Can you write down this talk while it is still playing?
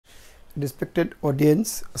Respected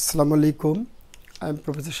audience, Assalamu alaikum. I am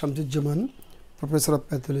Professor Shamsuzzaman, Professor of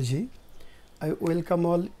Pathology. I welcome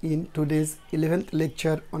all in today's 11th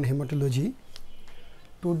lecture on hematology.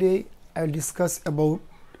 Today I will discuss about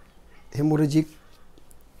hemorrhagic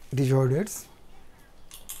disorders.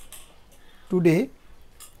 Today,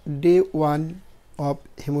 day 1 of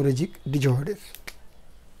hemorrhagic disorder.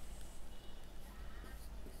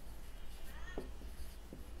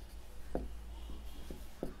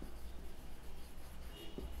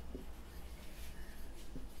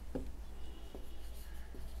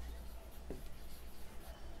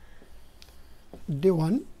 Day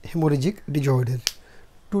 1 hemorrhagic disorder.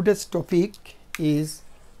 Today's topic is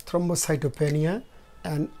thrombocytopenia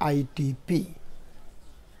and ITP.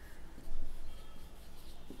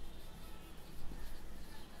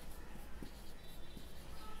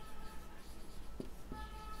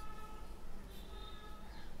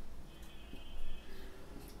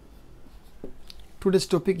 Today's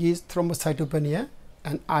topic is thrombocytopenia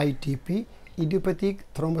and ITP,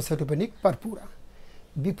 idiopathic thrombocytopenic purpura.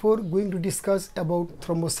 Before going to discuss about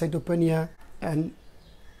thrombocytopenia and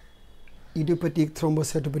idiopathic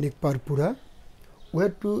thrombocytopenic purpura, we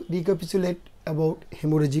have to recapitulate about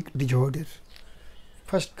hemorrhagic disorder.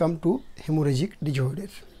 First come to hemorrhagic disorder.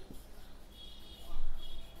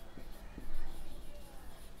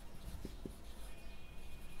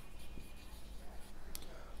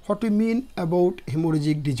 What we mean about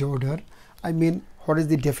hemorrhagic disorder? I mean, what is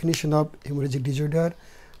the definition of hemorrhagic disorder?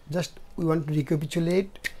 Just we want to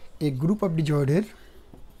recapitulate a group of disorder.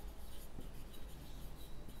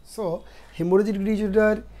 So, hemorrhagic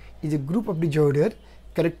disorder is a group of disorder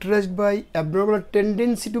characterized by abnormal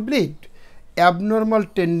tendency to bleed. Abnormal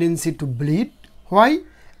tendency to bleed. Why?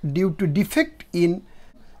 Due to defect in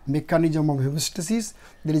mechanism of hemostasis.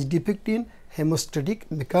 There is defect in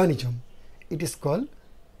hemostatic mechanism. It is called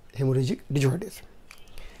hemorrhagic disorder.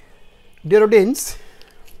 Dear audience,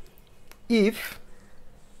 if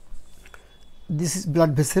this is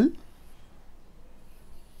blood vessel,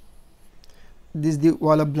 this is the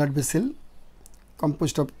wall of blood vessel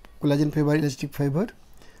composed of collagen fiber, elastic fiber.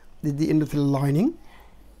 This is the endothelial lining,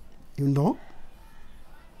 you know.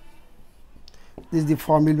 This is the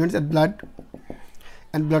form elements and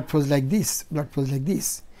blood flows like this,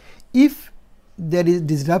 If there is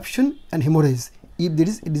disruption and hemorrhage, if there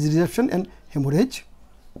is disruption and hemorrhage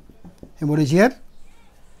here,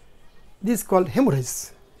 this is called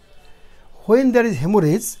hemorrhage. When there is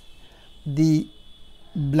hemorrhage, the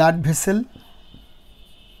blood vessel,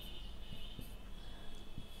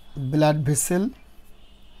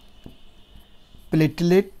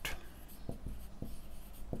 platelet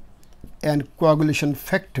and coagulation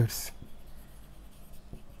factors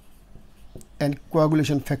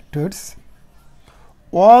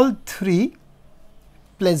all three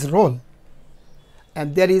plays role,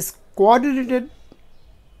 and there is coordinated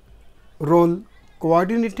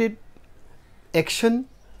action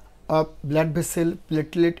of blood vessel,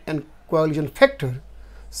 platelet and coagulation factor.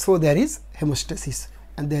 So, there is hemostasis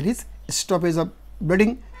and there is stoppage of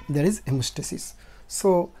bleeding, there is hemostasis.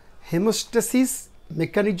 So, hemostasis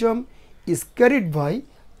mechanism is carried by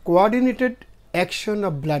coordinated action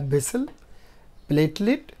of blood vessel,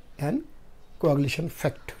 platelet and coagulation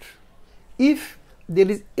factor. If there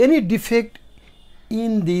is any defect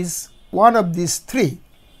in this one of these three,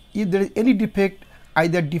 if there is any defect,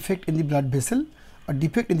 either defect in the blood vessel or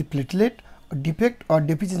defect in the platelet or defect or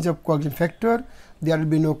deficiency of coagulation factor, there will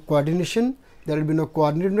be no coordination, there will be no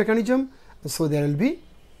coordinated mechanism. So, there will be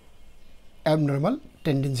abnormal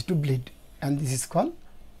tendency to bleed, and this is called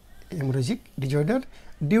hemorrhagic disorder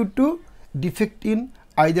due to defect in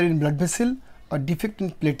either in blood vessel or defect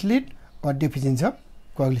in platelet or deficiency of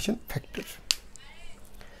coagulation factor.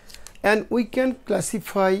 And we can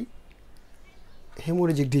classify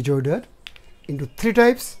hemorrhagic disorder into three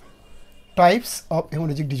types of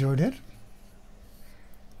hemorrhagic disorder.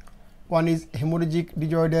 One is hemorrhagic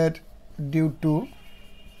disorder due to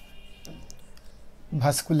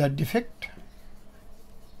vascular defect.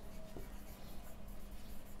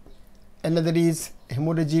 Another is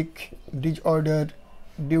hemorrhagic disorder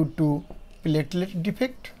due to platelet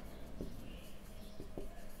defect,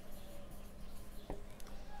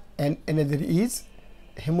 and another is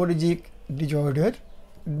hemorrhagic disorder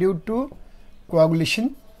due to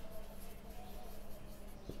coagulation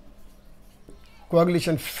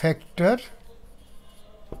factor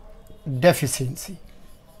deficiency.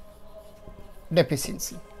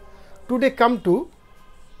 Today come to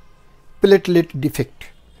platelet defect.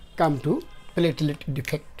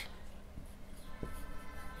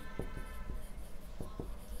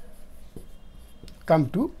 come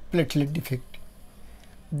to platelet defect.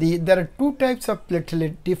 there are two types of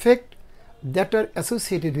platelet defect that are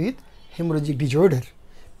associated with hemorrhagic disorder.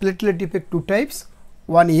 Platelet defect two types.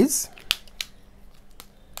 One is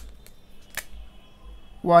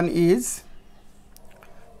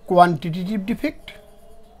quantitative defect.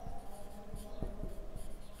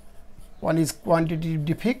 One is quantitative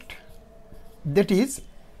defect, that is,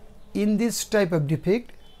 in this type of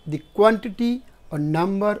defect the quantity or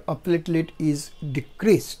number of platelet is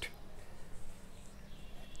decreased.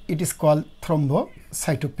 It is called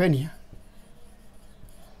thrombocytopenia.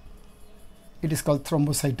 It is called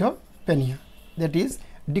thrombocytopenia, that is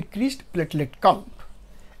decreased platelet count.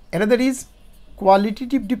 Another is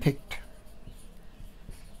qualitative defect.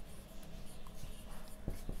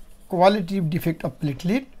 Qualitative defect of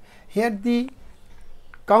platelet. Here the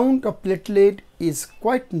count of platelet is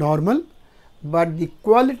quite normal, but the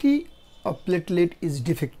quality of platelet is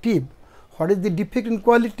defective. What is the defect in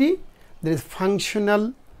quality? There is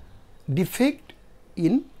functional defect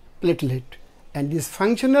in platelet, and this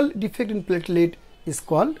functional defect in platelet is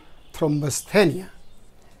called thrombasthenia.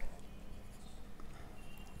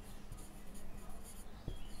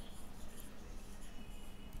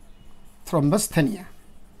 Thrombasthenia.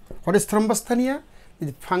 What is thrombasthenia? It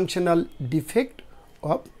is functional defect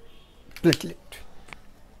of platelet.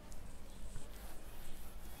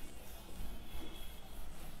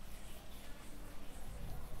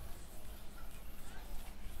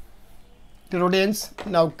 The audience,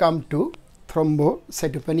 now come to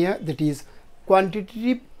thrombocytopenia, that is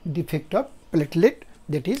quantitative defect of platelet,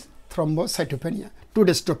 that is thrombocytopenia.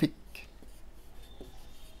 Today's topic.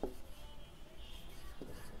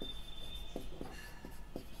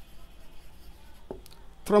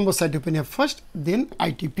 Thrombocytopenia first, then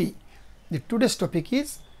ITP. The today's topic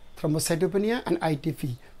is thrombocytopenia and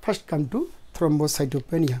ITP. First come to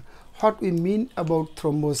thrombocytopenia. What we mean about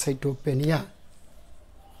thrombocytopenia?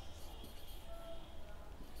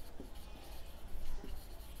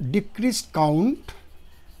 Decreased count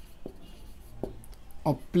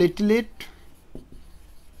of platelet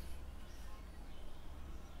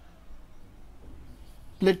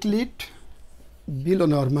below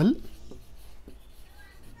normal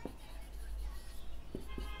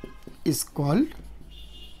is called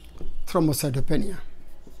thrombocytopenia.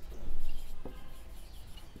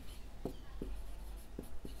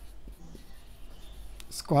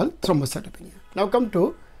 It's called thrombocytopenia. Now come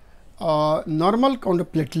to normal count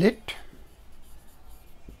of platelet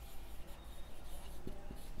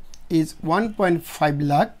is 1.5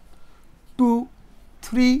 lakh to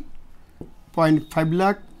 3.5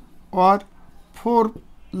 lakh or 4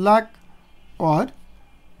 lakh or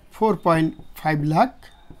 4.5 lakh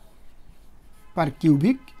per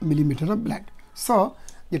cubic millimeter of blood. So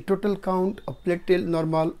the total count of platelet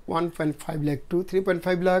normal 1.5 lakh to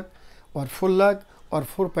 3.5 lakh or 4 lakh or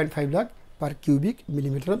 4.5 lakh per cubic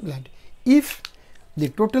millimeter of blood. If the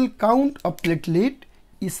total count of platelet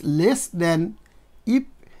is less than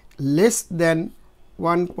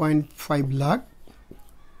 1.5 lakh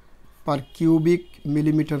per cubic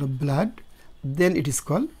millimeter of blood, then it is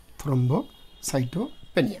called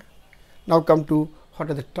thrombocytopenia. Now come to what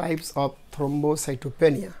are the types of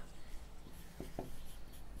thrombocytopenia.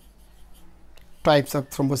 Types of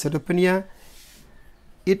thrombocytopenia.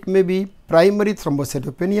 It may be primary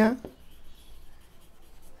thrombocytopenia.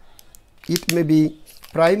 It may be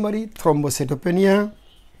primary thrombocytopenia.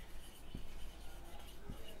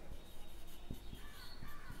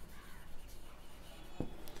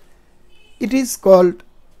 It is called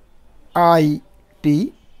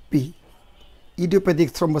ITP.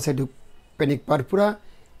 Idiopathic thrombocytopenic purpura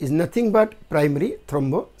is nothing but primary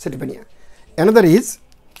thrombocytopenia. Another is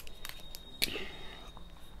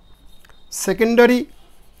secondary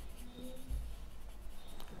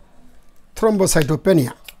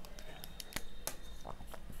thrombocytopenia.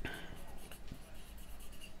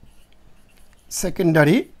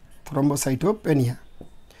 Secondary thrombocytopenia.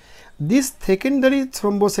 This secondary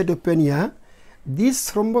thrombocytopenia,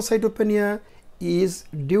 is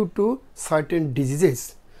due to certain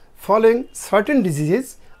diseases. Following certain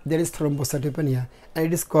diseases, there is thrombocytopenia, and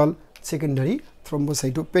it is called secondary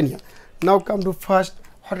thrombocytopenia. Now come to first,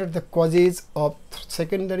 what are the causes of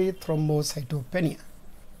secondary thrombocytopenia?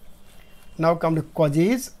 Now come to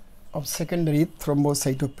causes of secondary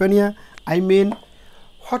thrombocytopenia. I mean,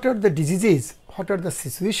 what are the diseases, what are the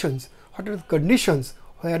situations, what are the conditions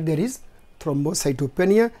where there is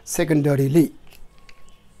thrombocytopenia secondarily.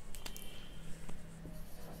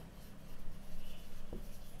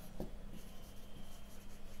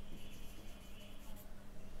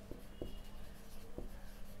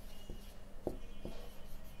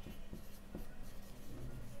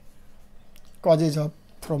 Causes of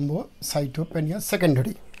thrombocytopenia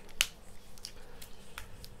secondary.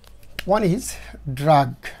 One is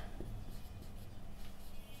drug,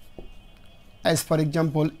 as for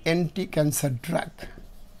example anti-cancer drug.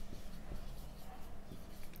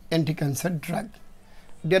 Anti-cancer drug.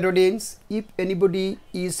 Dear audience, if anybody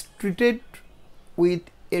is treated with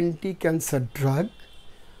anti-cancer drug,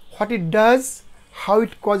 what it does, how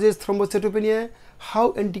it causes thrombocytopenia,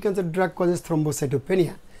 how anti-cancer drug causes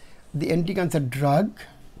thrombocytopenia. The anti-cancer drug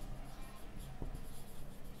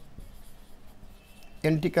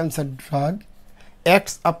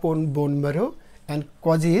acts upon bone marrow and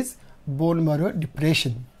causes bone marrow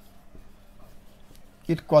depression.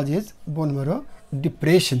 It causes bone marrow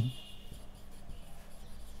depression.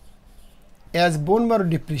 As bone marrow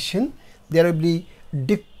depression, there will be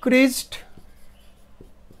decreased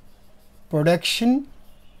production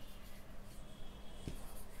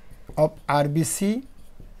of RBC,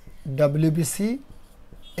 WBC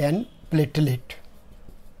and platelet.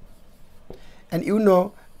 And you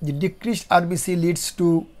know, the decreased RBC leads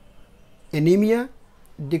to anemia,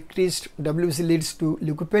 decreased WBC leads to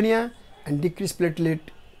leukopenia, and decreased platelet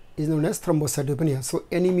is known as thrombocytopenia. So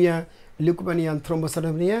anemia, leukopenia and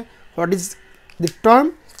thrombocytopenia, what is the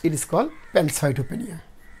term? It is called pancytopenia.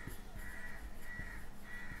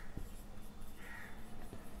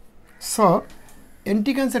 So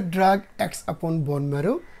anti-cancer drug acts upon bone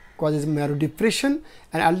marrow, causes marrow depression,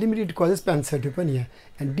 and ultimately it causes pancytopenia.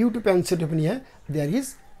 And due to pancytopenia, there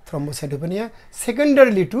is thrombocytopenia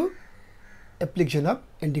secondarily to application of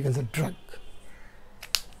anti-cancer drug.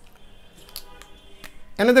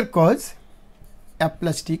 Another cause,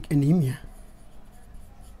 aplastic anemia.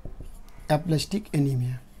 Aplastic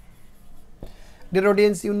anemia. Dear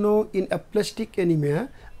audience, you know, in aplastic anemia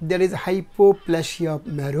there is hypoplasia of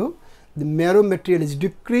marrow. The marrow material is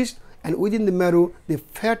decreased, and within the marrow the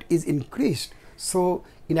fat is increased. So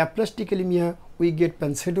in aplastic anemia we get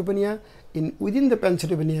pancytopenia. Within the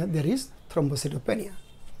pancytopenia there is thrombocytopenia.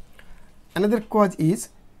 Another cause is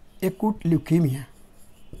acute leukemia,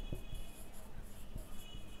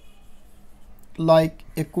 like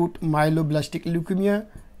acute myeloblastic leukemia,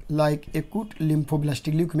 like acute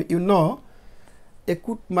lymphoblastic leukemia. You know,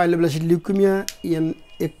 acute myeloblastic leukemia, in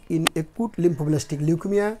acute lymphoblastic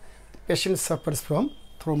leukemia, patient suffers from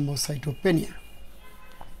thrombocytopenia.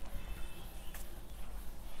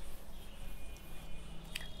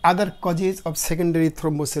 Other causes of secondary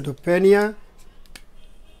thrombocytopenia: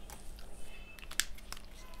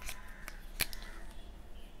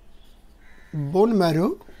 bone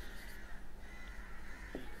marrow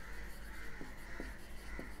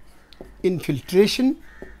infiltration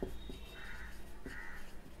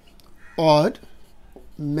or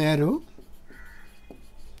marrow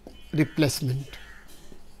replacement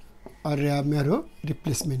marrow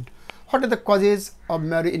replacement. What are the causes of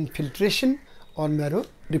marrow infiltration or marrow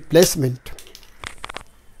replacement?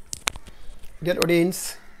 Dear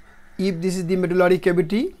audience, if this is the medullary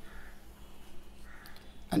cavity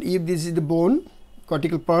and if this is the bone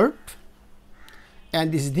cortical part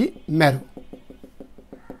and this is the marrow,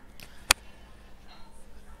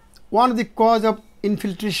 one of the cause of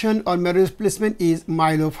infiltration or marrow replacement is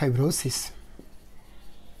myelofibrosis.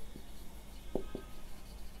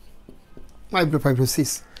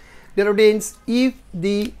 Myelofibrosis. Dear audience, if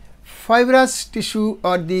the fibrous tissue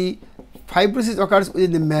or the fibrosis occurs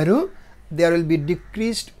within the marrow, there will be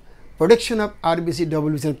decreased production of RBC,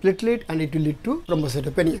 WBC and platelet, and it will lead to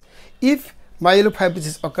thrombocytopenia. If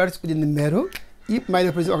myelofibrosis occurs within the marrow,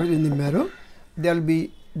 there will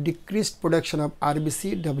be decreased production of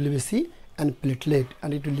RBC, WBC and platelet,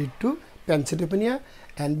 and it will lead to pancytopenia,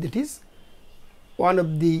 and that is one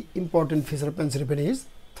of the important features of pancytopenia is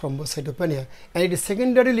thrombocytopenia, and it is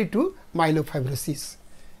secondarily to myelofibrosis.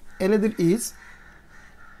 Another is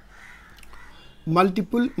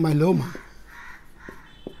multiple myeloma.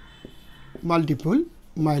 Multiple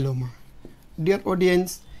myeloma. Dear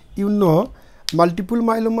audience, you know, multiple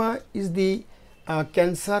myeloma is the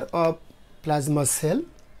cancer of plasma cell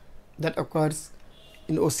that occurs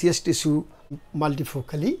in osseous tissue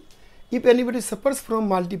multifocally. If anybody suffers from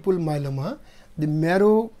multiple myeloma, the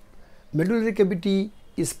medullary cavity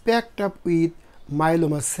is packed up with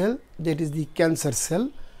myeloma cell, that is the cancer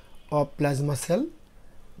cell of plasma cell,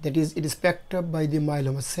 that is it is packed up by the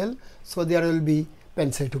myeloma cell, so there will be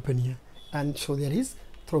pancytopenia, and so there is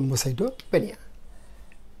thrombocytopenia.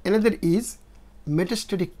 Another is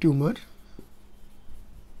metastatic tumor.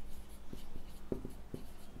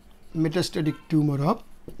 Metastatic tumor of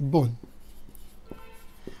bone.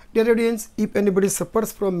 Dear audience, if anybody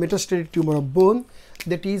suffers from metastatic tumor of bone,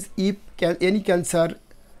 that is if any cancer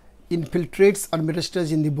infiltrates or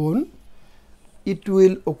metastases in the bone, it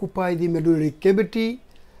will occupy the medullary cavity,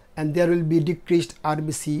 and there will be decreased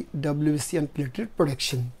RBC, WBC and platelet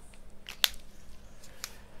production.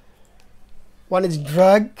 One is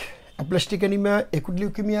drug, aplastic anemia, acute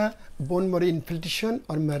leukemia, bone marrow infiltration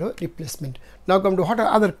or marrow replacement. Now come to what are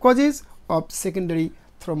other causes of secondary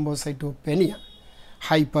thrombocytopenia.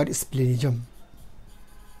 Hypersplenism.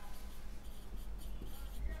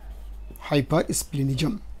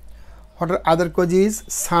 Hypersplenism. What are other causes?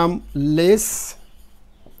 Some less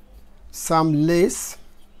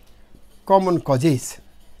common causes.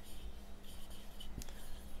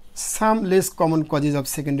 Some less common causes of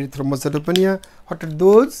secondary thrombocytopenia. What are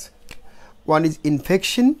those? One is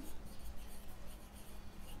infection,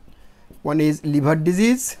 one is liver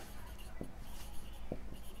disease,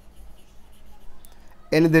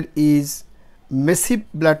 another is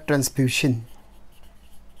massive blood transfusion.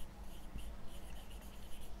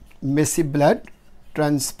 Massive blood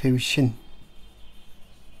transfusion.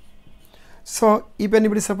 So if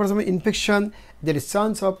anybody suffers from infection, there is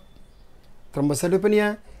chance of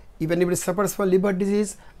thrombocytopenia. If anybody suffers from liver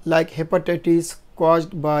disease like hepatitis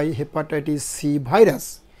caused by hepatitis C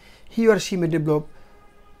virus, he or she may develop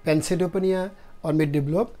pancytopenia or may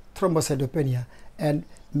develop thrombocytopenia and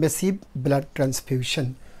massive blood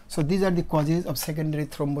transfusion. So these are the causes of secondary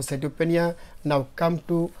thrombocytopenia. Now come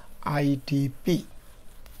to ITP.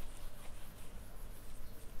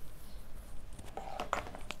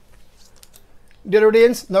 Dear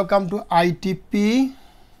audience, now come to ITP.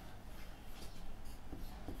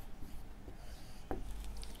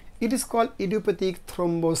 It is called idiopathic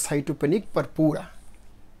thrombocytopenic purpura.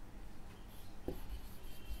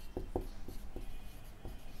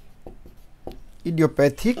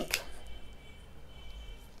 Idiopathic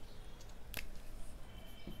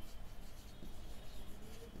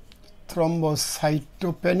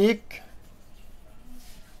thrombocytopenic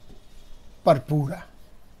purpura.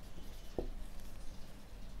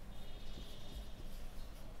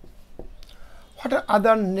 What are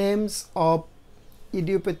other names of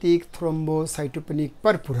idiopathic thrombocytopenic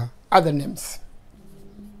purpura? Other names.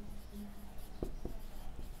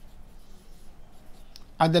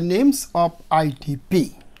 Other names of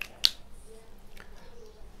ITP.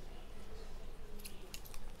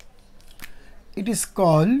 It is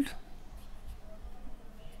called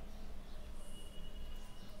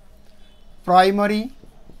primary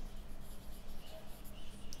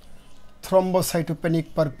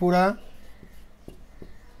thrombocytopenic purpura,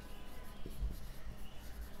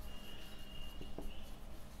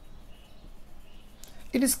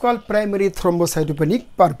 it is called primary thrombocytopenic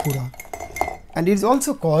purpura, and it is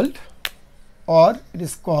also called, or it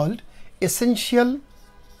is called, essential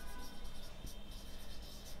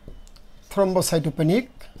thrombocytopenic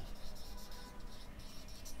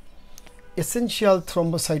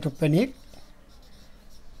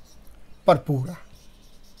purpura.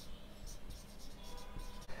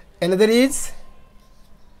 Another is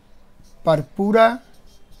purpura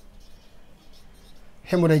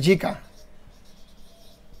hemorrhagica.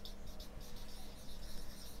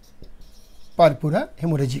 Purpura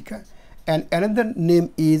hemorrhagica, and another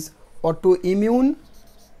name is autoimmune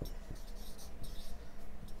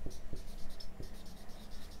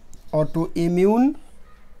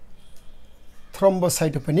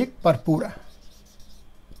thrombocytopenic purpura.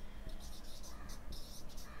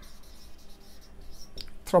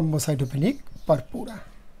 Thrombocytopenic purpura.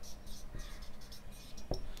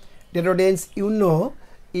 Dear audience, you know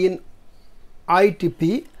in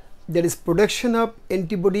ITP there is production of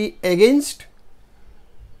antibody against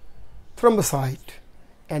thrombocyte,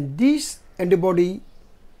 and this antibody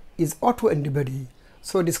is autoantibody,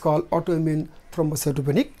 so it is called autoimmune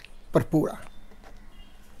thrombocytopenic purpura.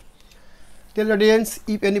 Dear audience,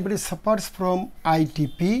 if anybody suffers from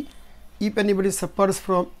ITP, if anybody suffers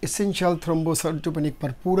from essential thrombocytopenic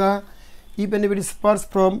purpura, if anybody suffers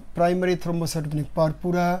from primary thrombocytopenic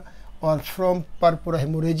purpura, or from purpura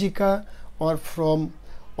hemorrhagica, or from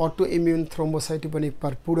autoimmune thrombocytopenic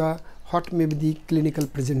purpura, what may be the clinical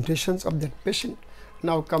presentations of that patient?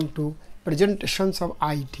 Now come to presentations of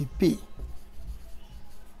ITP.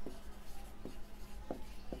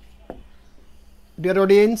 Dear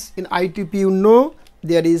audience, in ITP you know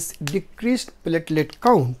there is decreased platelet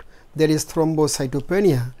count, there is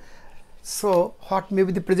thrombocytopenia. So what may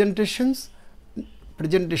be the presentations?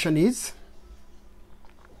 Presentation is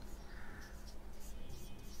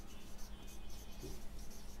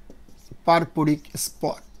purpuric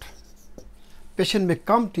spot. Patient may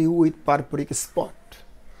come to you with purpuric spot.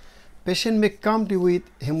 Patient may come to you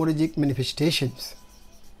with hemorrhagic manifestations.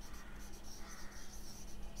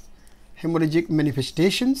 Hemorrhagic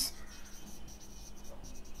manifestations.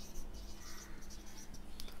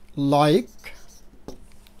 like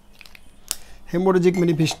hemorrhagic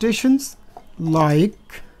manifestations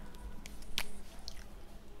like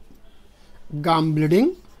gum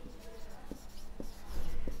bleeding,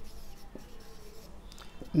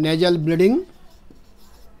 nasal bleeding,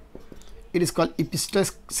 it is called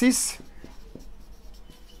epistaxis,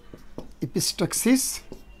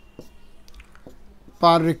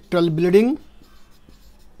 parectal bleeding,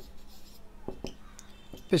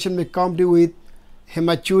 patient may come to you with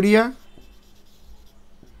hematuria,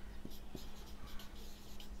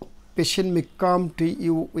 patient may come to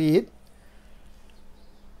you with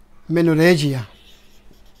menorrhagia.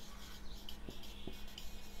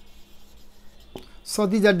 So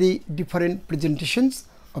these are the different presentations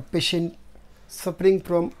of patient suffering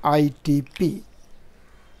from ITP.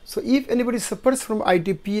 So if anybody suffers from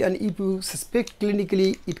ITP and if you suspect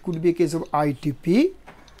clinically it could be a case of ITP,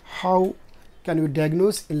 how can you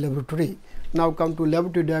diagnose in laboratory? Now come to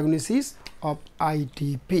laboratory diagnosis of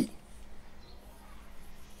ITP.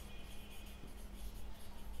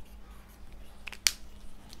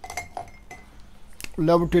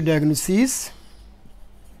 Laboratory diagnosis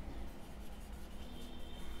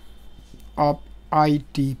of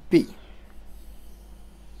ITP.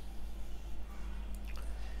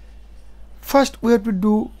 First we have to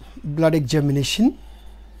do blood examination.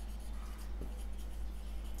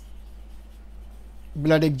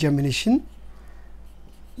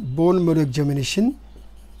 Bone marrow examination,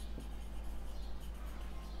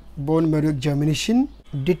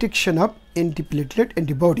 detection of antiplatelet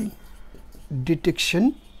antibody,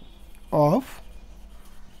 detection of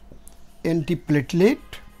antiplatelet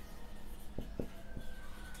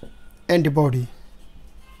antibody.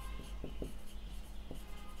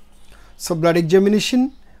 So blood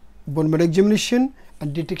examination, bone marrow examination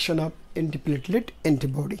and detection of antiplatelet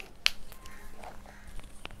antibody.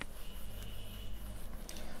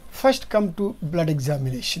 First come to blood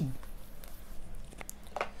examination.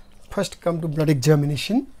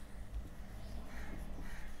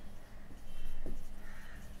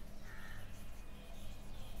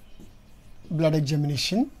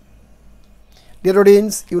 Dear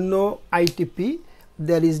audience, you know ITP,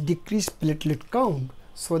 there is decreased platelet count.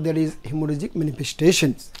 So there is hemorrhagic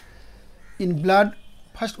manifestations. In blood,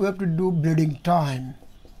 first we have to do bleeding time.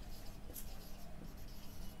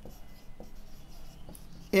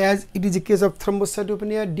 As it is a case of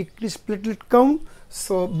thrombocytopenia, decreased platelet count,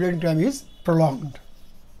 so bleeding time is prolonged.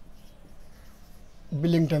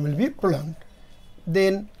 Bleeding time will be prolonged.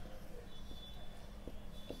 Then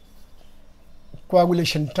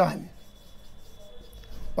coagulation time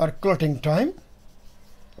or clotting time.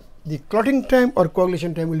 The clotting time or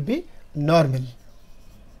coagulation time will be normal.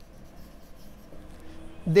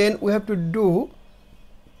 Then we have to do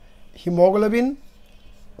hemoglobin,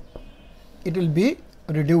 it will be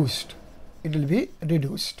reduced.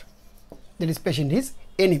 That is, patient is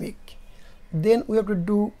anemic. Then we have to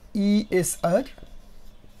do ESR,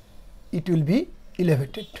 it will be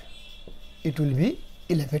elevated.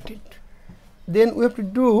 Then we have to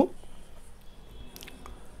do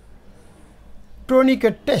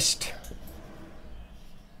tourniquet test.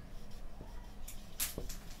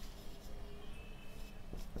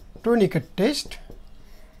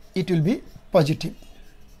 It will be positive.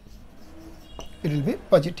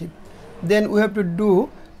 Then we have to do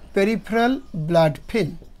peripheral blood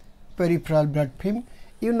film.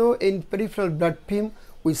 You know, in peripheral blood film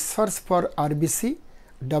we search for RBC,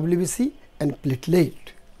 WBC and platelet.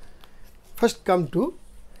 First come to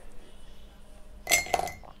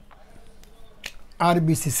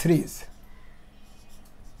RBC series.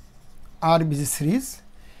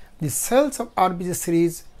 The cells of RBC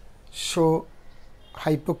series show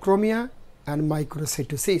hypochromia and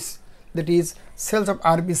microcytosis. That is, cells of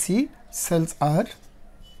RBC cells are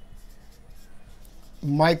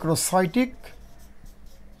microcytic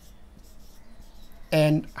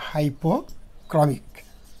and hypochromic.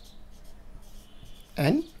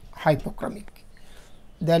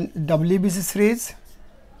 Then WBC series,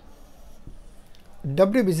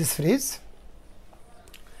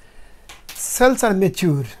 cells are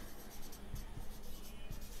mature.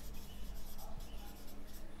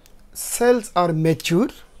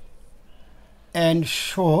 And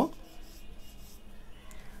show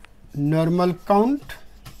normal count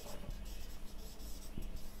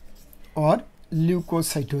or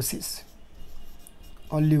leukocytosis.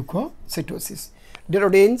 Dear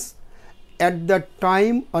audience, at the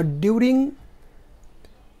time or during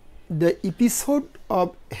the episode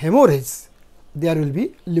of hemorrhage, there will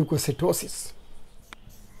be leukocytosis.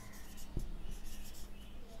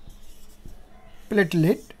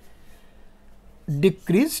 Platelet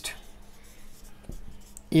decreased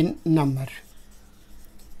in number.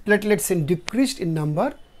 Platelets in decreased in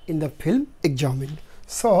number in the film examined.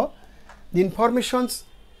 So, the informations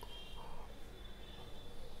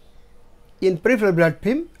in peripheral blood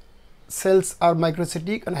film, cells are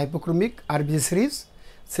microcytic and hypochromic RBC series,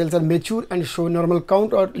 cells are mature and show normal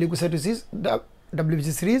count or leukocytosis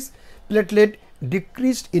WBC series, platelet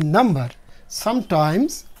decreased in number.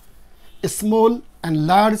 Sometimes a small and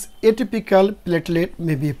large atypical platelet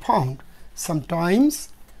may be found. Sometimes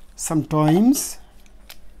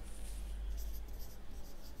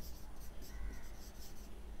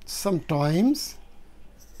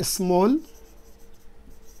a small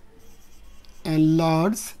and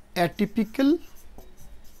large atypical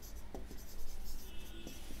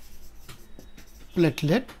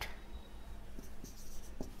platelet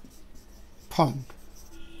found.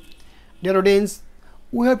 Dear audience,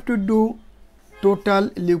 we have to do total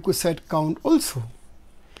leukocyte count also.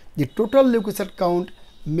 The total leukocyte count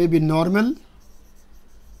may be normal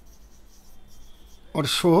or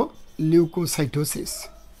show leukocytosis.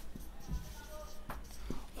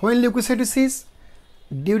 When leukocytosis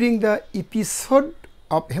during the episode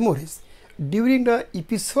of hemorrhage, there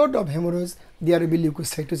will be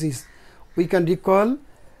leukocytosis. We can recall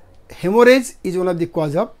hemorrhage is one of the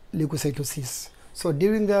cause of leukocytosis. So,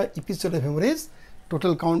 during the episode of hemorrhage,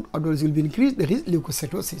 total count of blood will be increased, that is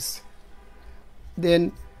leukocytosis.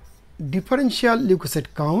 Then differential leukocyte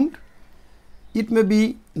count, it may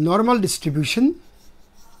be normal distribution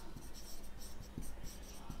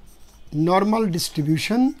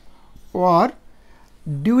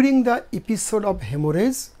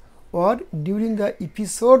or during the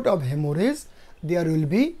episode of hemorrhage there will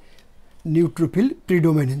be neutrophil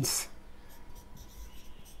predominance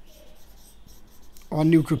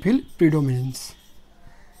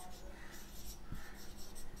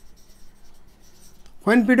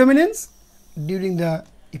When predominance? During the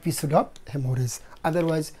episode of hemorrhage.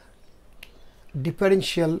 Otherwise,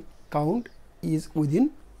 differential count is within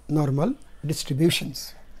normal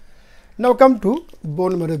distributions. Now come to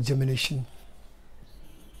bone marrow examination.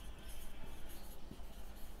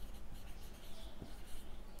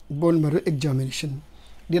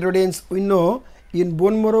 Dear audience, we know in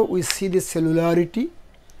bone marrow we see the cellularity,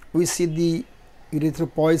 we see the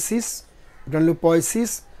erythropoiesis,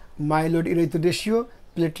 granulopoiesis, myeloid erythroid ratio,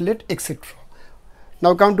 platelet, etc.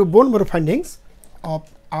 Now come to bone marrow findings of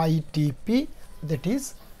ITP, that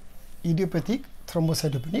is idiopathic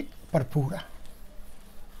thrombocytopenic purpura.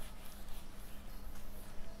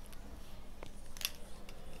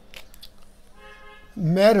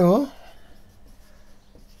 Marrow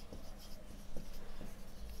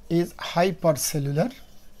is hypercellular.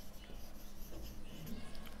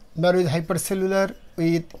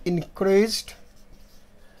 With increased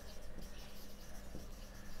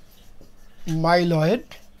myeloid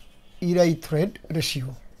erythroid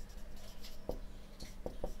ratio.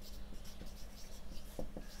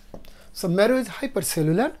 So, marrow is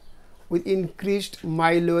hypercellular with increased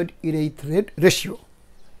myeloid erythroid ratio.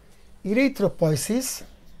 Erythropoiesis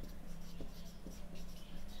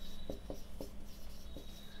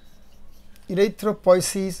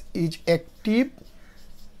is active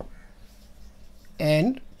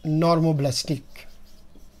and normoblastic.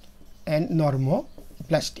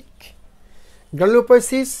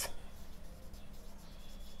 Granulopoiesis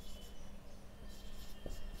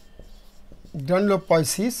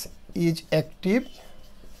is active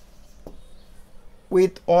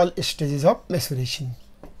with all stages of maturation.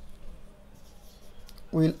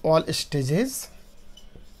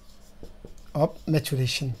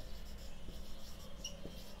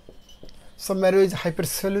 So, marrow is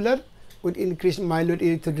hypercellular with increased myeloid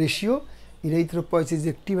erythroid ratio. Erythropoiesis is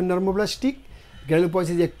active and normoblastic.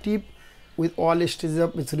 Granulopoiesis is active with all stages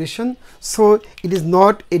of maturation. So, it is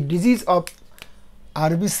not a disease of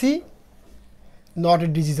RBC, not a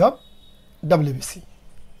disease of WBC.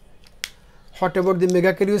 What about the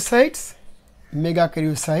megakaryocytes?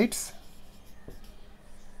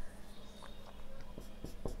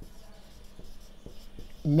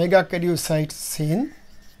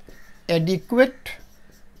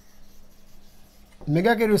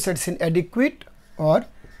 Megakaryocytes seen adequate or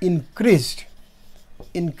increased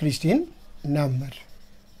in number.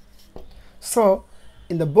 So,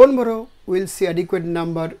 in the bone marrow we will see adequate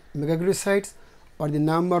number megakaryocytes or the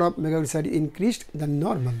number of megakaryocytes increased than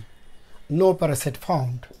normal. No parasite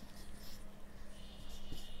found.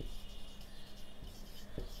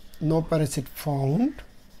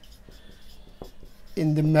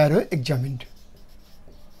 In the marrow examined.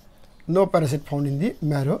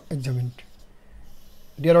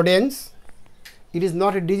 Dear audience, it is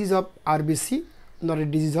not a disease of RBC, not a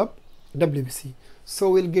disease of WBC. So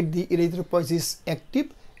we'll get the erythropoiesis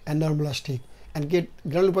active and normoblastic, and get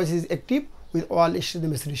granulopoiesis active with all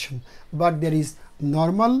estrogen maturation. But there is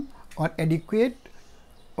normal or adequate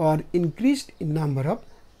or increased in number of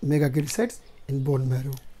megakaryocytes in bone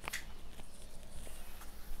marrow.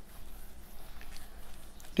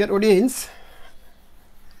 Dear audience,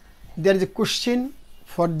 there is a question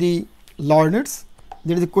for the learners,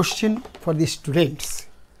 there is a question for the students.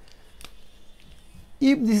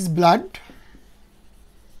 If this is blood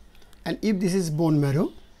and if this is bone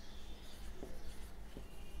marrow,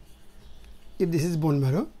 if this is bone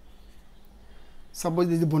marrow, suppose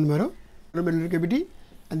this is the bone marrow, medullary cavity,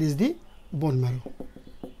 and this is the bone marrow.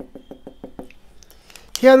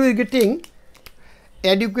 Here we are getting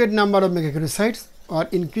adequate number of megakaryocytes or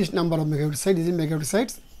increased number of megakaryocytes. This is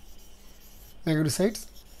megakaryocytes.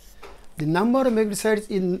 The number of megakaryocytes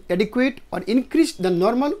is adequate or increased than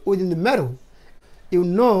normal within the marrow. You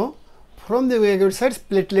know, from the megakaryocytes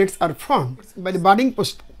platelets are formed. By the budding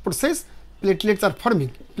process, platelets are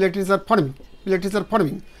forming.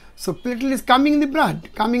 So platelet is coming in the blood,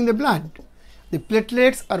 The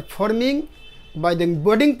platelets are forming by the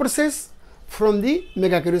budding process from the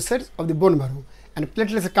megakaryocytes of the bone marrow, and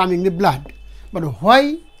platelets are coming in the blood. But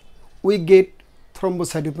why we get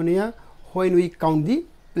thrombocytopenia when we count the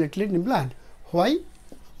platelet in blood? Why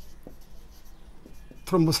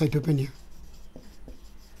thrombocytopenia?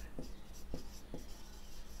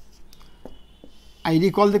 I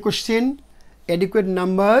recall the question: adequate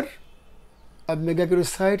number of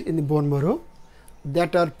megakaryocytes in the bone marrow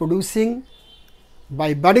that are producing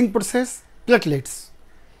by budding process platelets.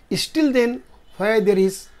 Still then, why there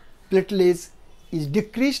is platelets is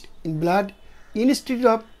decreased in blood instead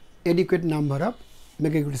of adequate number of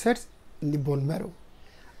megakaryocytes in the bone marrow?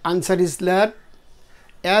 Answer is that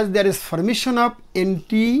as there is formation of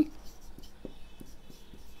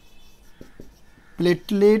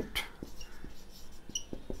anti-platelet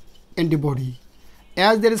antibody.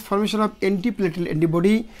 As there is formation of anti-platelet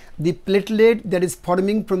antibody, the platelet that is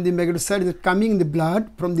forming from the megakaryocyte is coming in the blood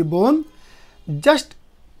from the bone. Just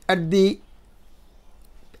at this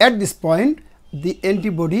point, the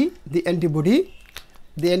antibody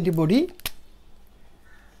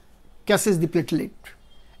catches the platelet.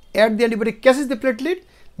 As the antibody catches the platelet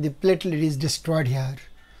is destroyed here.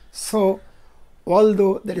 So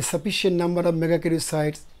although there is sufficient number of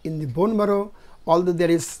megakaryocytes in the bone marrow, although there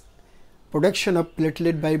is production of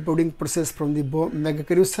platelet by budding process from the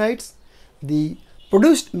megakaryocytes, the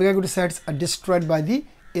produced megakaryocytes are destroyed by the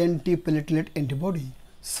anti-platelet antibody.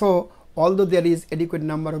 So although there is adequate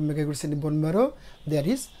number of megakaryocytes in the bone marrow, there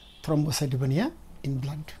is thrombocytopenia in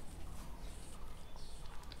blood.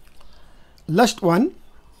 Last one,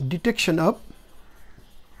 detection of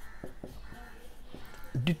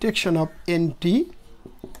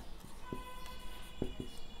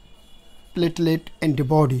anti-platelet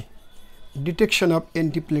antibody. Detection of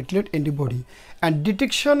anti-platelet antibody, and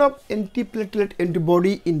detection of anti-platelet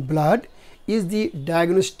antibody in blood is the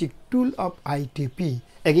diagnostic tool of ITP.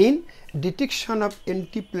 Again, detection of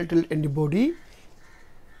anti-platelet antibody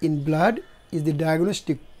in blood is the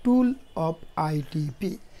diagnostic tool of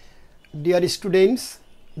ITP. Dear students,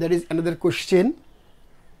 there is another question: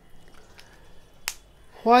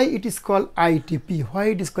 why it is called ITP?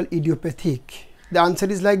 Why it is called idiopathic? The answer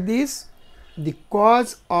is like this: the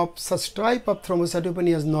cause of such type of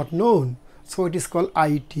thrombocytopenia is not known, so it is called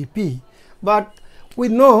ITP. But we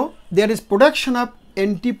know there is production of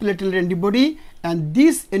anti-platelet antibody, and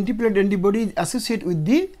this anti-platelet antibody is associated with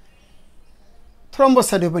the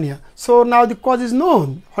thrombocytopenia. So now the cause is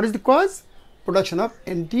known. What is the cause? Production of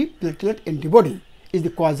anti-platelet antibody is the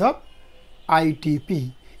cause of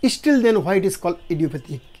ITP. Still then, why it is called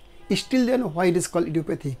idiopathic? Still then,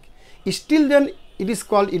 it is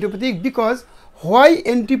called idiopathic because why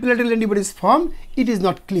anti-platelet antibody is formed, it is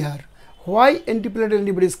not clear. Why anti-platelet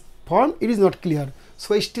antibody is formed, it is not clear.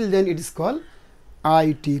 So still then it is called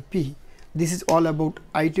ITP. This is all about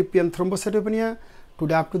ITP and thrombocytopenia.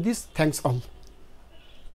 Today up to this, thanks all.